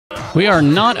We are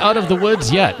not out of the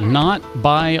woods yet, not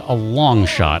by a long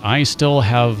shot. I still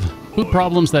have food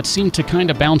problems that seem to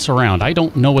kind of bounce around. I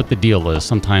don't know what the deal is.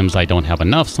 Sometimes I don't have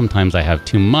enough, sometimes I have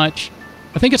too much.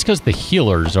 I think it's because the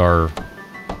healers are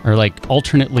like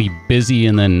alternately busy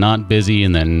and then not busy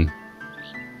and then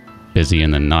busy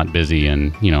and then not busy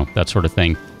and, you know, that sort of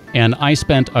thing. And I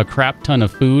spent a crap ton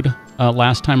of food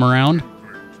last time around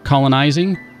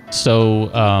colonizing, so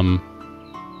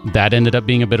that ended up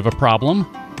being a bit of a problem.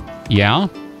 Yeah,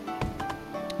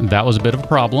 that was a bit of a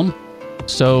problem.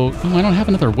 So, oh, I don't have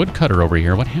another woodcutter over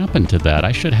here. What happened to that?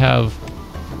 I should have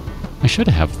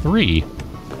 3.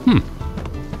 I'm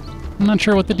not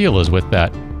sure what the deal is with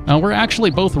that. We're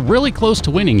actually both really close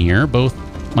to winning here, both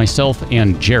myself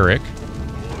and Jarek.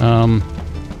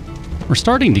 We're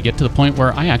starting to get to the point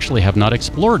where I actually have not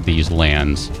explored these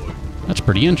lands. That's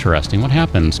pretty interesting. What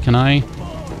happens? Can I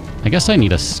guess I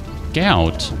need a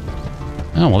scout.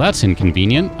 Oh, well, that's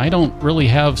inconvenient. I don't really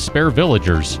have spare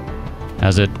villagers,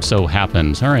 as it so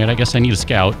happens. All right, I guess I need a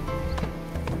scout.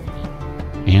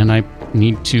 And I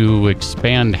need to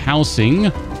expand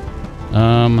housing.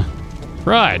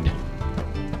 Crud.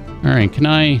 All right, can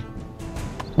I...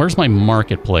 Where's my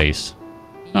marketplace?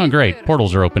 Oh, great.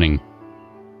 Portals are opening.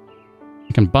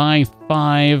 I can buy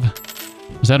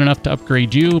 5. Is that enough to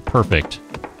upgrade you? Perfect.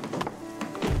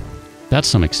 That's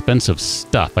some expensive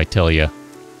stuff, I tell you.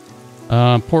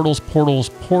 Portals, portals,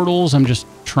 portals. I'm just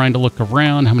trying to look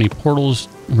around. How many portals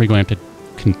are we going to have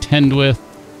to contend with?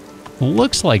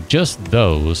 Looks like just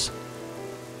those.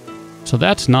 So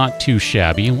that's not too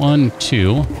shabby. 1,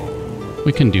 2.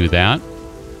 We can do that.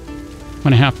 I'm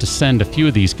going to have to send a few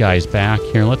of these guys back.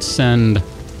 Here, let's send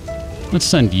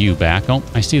you back. Oh,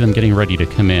 I see them getting ready to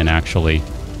come in, actually.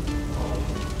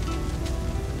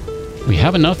 We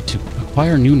have enough to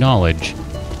acquire new knowledge.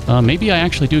 Maybe I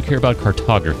actually do care about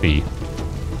cartography.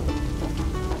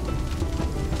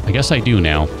 I guess I do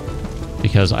now,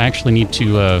 because I actually need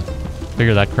to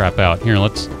figure that crap out. Here,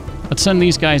 let's send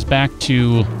these guys back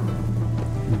to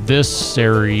this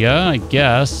area, I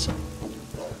guess.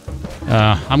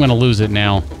 I'm going to lose it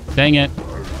now. Dang it.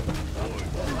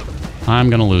 I'm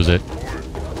going to lose it.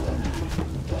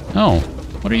 Oh,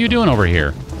 what are you doing over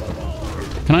here?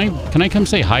 Can I come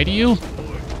say hi to you?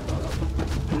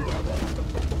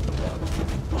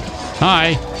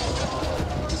 Hi.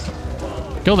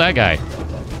 Kill that guy.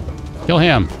 Kill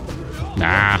him.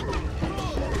 Nah.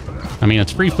 I mean,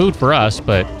 it's free food for us,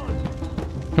 but...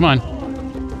 Come on.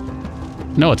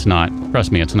 No, it's not.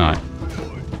 Trust me, it's not.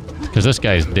 Because this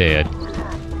guy's dead.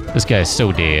 This guy's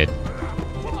so dead.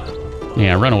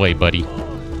 Yeah, run away, buddy.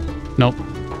 Nope.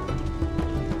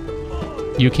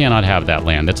 You cannot have that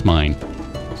land. It's mine.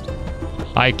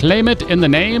 I claim it in the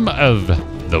name of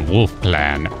the Wolf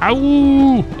Clan.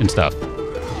 Ow! And stuff.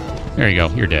 There you go.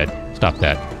 You're dead. Stop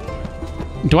that.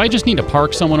 Do I just need to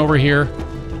park someone over here?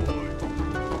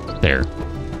 There.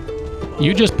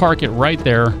 You just park it right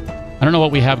there. I don't know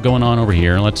what we have going on over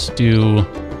here. Let's do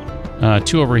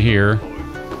 2 over here.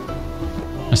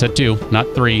 I said 2, not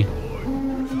 3.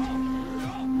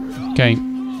 Okay.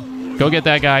 Go get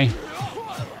that guy.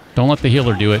 Don't let the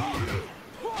healer do it.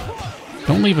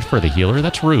 Don't leave it for the healer.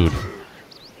 That's rude.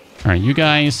 All right, you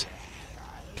guys.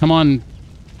 Come on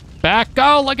back.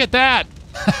 Oh, look at that.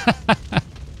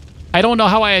 I don't know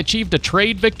how I achieved a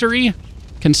trade victory,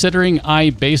 considering I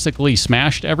basically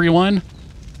smashed everyone.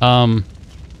 But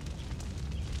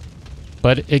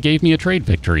it gave me a trade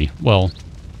victory. Well,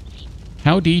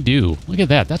 howdy-do. Look at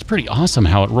that. That's pretty awesome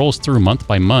how it rolls through month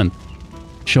by month,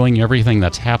 showing you everything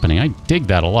that's happening. I dig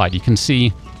that a lot. You can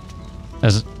see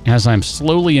as I'm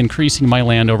slowly increasing my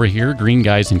land over here, green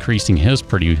guy's increasing his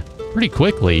pretty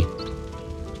quickly.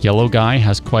 Yellow guy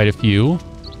has quite a few.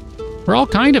 We're all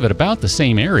kind of at about the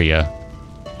same area.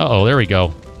 Uh-oh, there we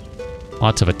go.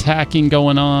 Lots of attacking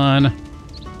going on.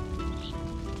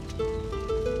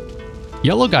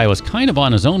 Yellow guy was kind of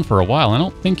on his own for a while. I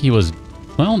don't think he was...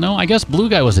 Well, no, I guess blue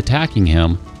guy was attacking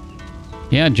him.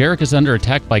 Yeah, Jarek is under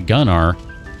attack by Gunnar.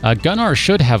 Gunnar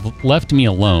should have left me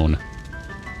alone.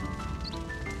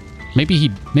 Maybe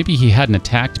he hadn't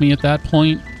attacked me at that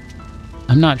point.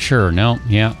 I'm not sure. No,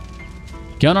 yeah.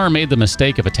 Gunnar made the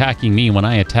mistake of attacking me when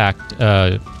I attacked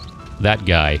that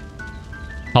guy.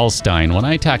 Hallstein. When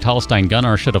I attacked Hallstein,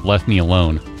 Gunnar should have left me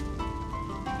alone.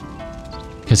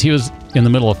 Because he was in the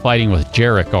middle of fighting with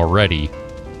Jarek already.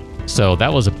 So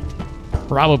that was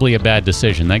probably a bad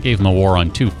decision. That gave him a war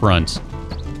on 2 fronts.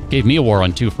 Gave me a war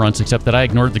on 2 fronts, except that I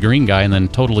ignored the green guy and then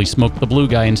totally smoked the blue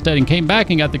guy instead and came back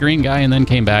and got the green guy and then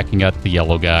came back and got the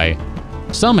yellow guy.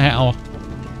 Somehow,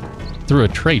 through a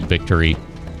trade victory.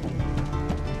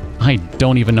 I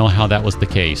don't even know how that was the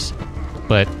case.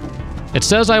 But It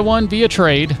says I won via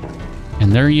trade,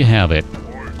 and there you have it.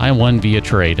 I won via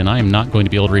trade, and I am not going to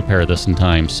be able to repair this in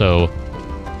time, so...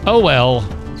 Oh well.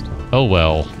 Oh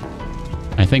well.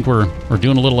 I think we're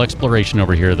doing a little exploration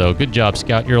over here, though. Good job,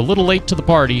 Scout. You're a little late to the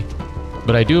party,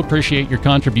 but I do appreciate your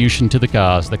contribution to the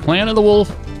cause. The Clan of the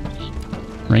Wolf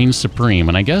reigns supreme,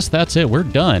 and I guess that's it. We're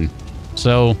done.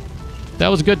 So, that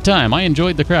was a good time. I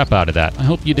enjoyed the crap out of that. I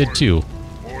hope you did, too.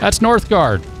 That's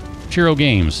Northgard, Shiro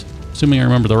Games, assuming I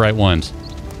remember the right ones.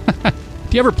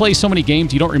 Do you ever play so many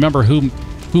games you don't remember who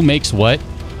makes what?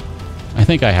 I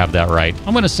think I have that right.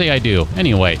 I'm going to say I do.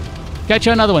 Anyway, catch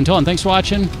you on another one. Till then, thanks for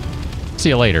watching. See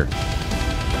you later.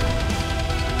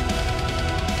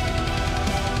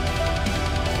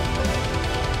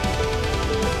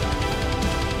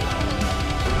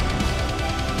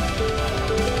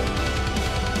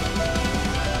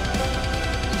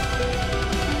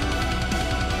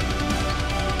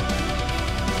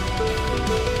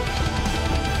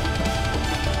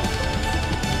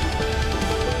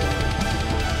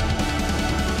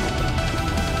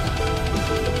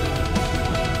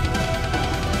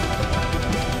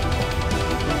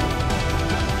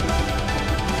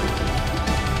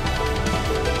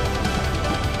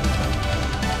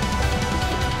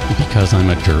 Because I'm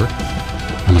a jerk,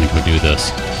 I'm gonna go do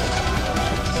this.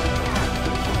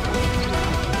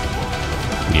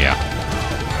 Yeah,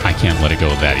 I can't let it go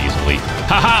that easily.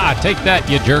 Haha! Take that,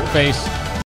 you jerk face!